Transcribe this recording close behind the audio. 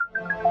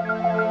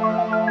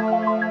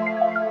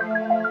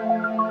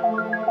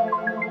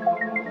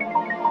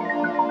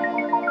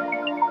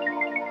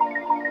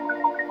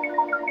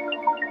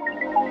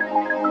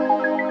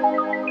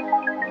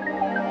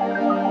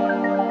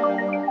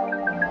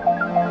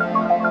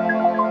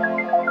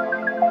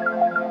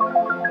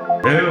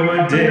There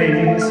were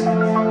days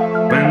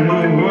when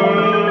the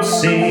world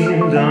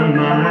seemed on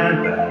my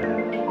back,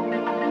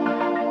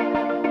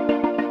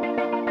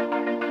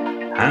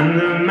 and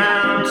the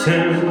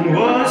mountain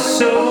was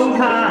so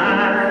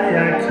high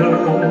I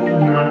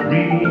could not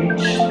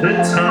reach the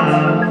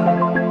top.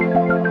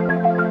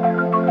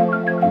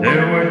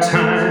 There were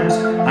times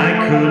I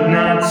could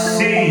not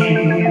see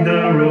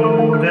the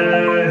road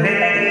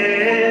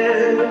ahead,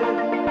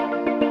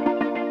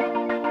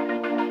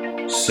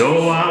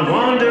 so I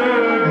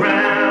wandered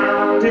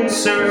round in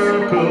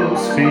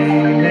circles,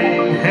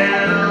 feeling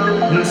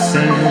helpless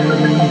and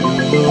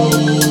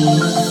alone.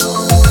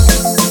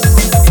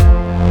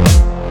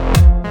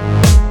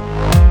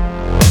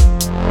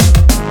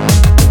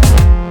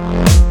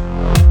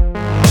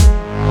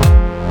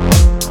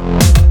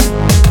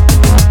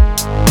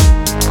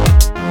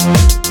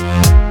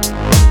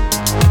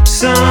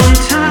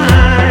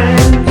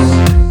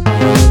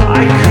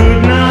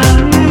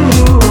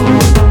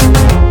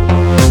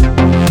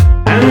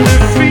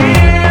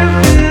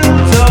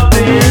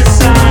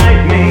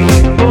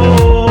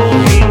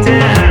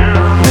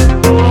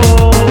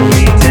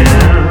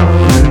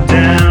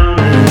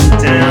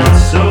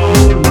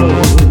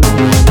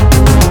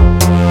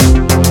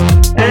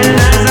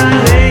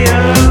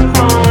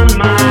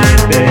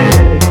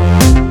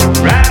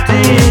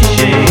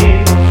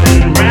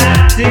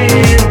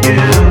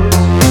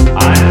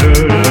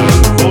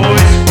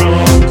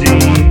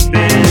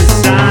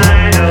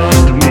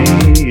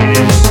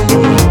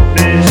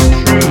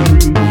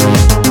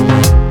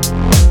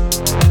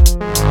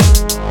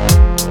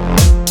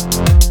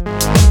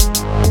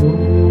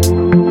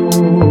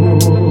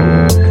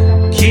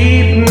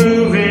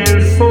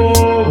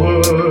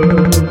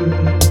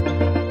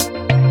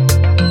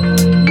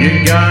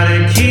 You gotta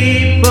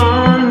keep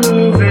on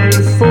moving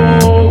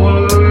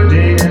forward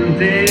in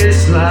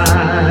this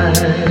life.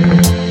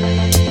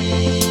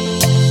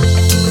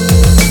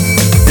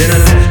 Then I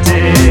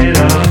lifted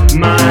up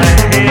my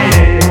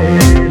head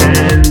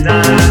and I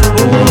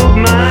pulled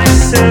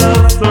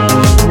myself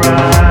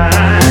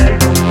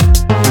upright,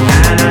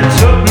 and I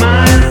took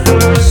my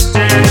first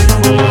step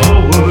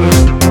forward,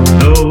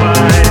 though I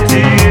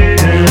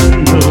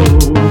didn't know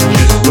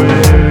just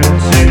where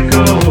to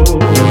go.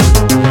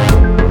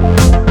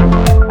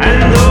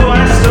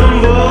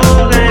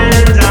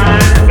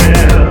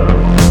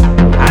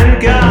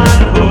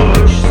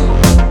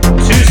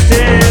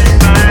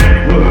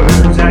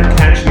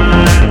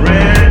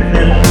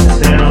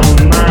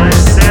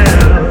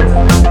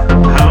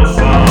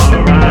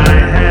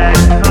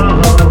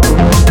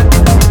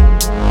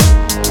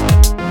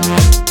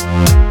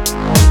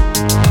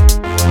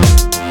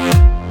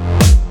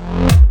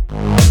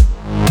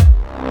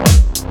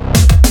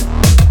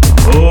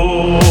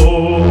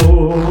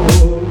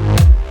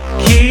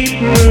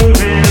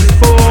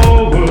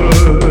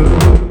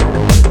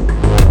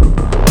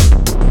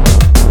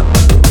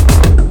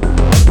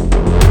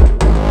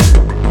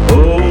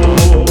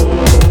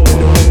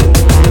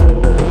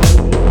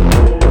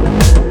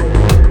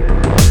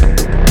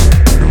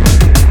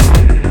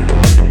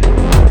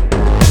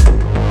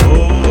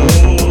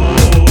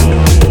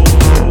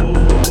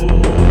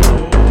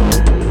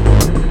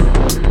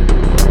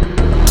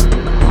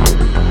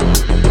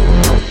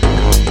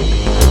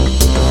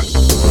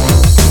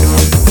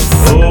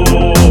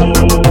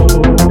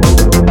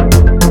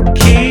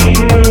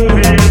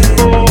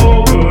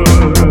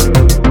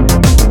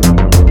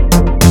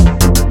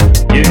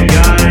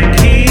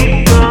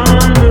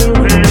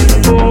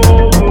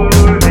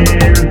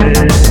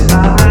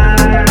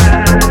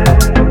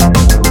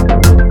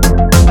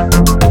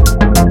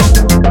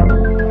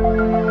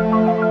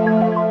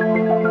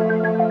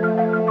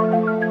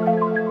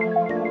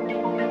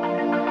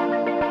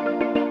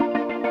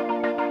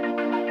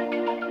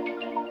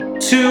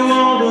 To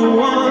all the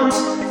ones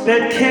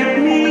that kept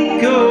me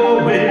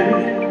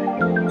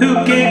going,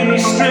 who gave me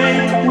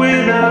strength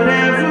without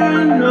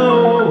ever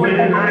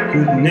knowing, I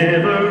could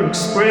never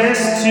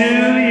express to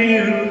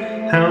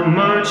you how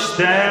much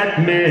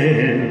that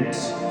meant.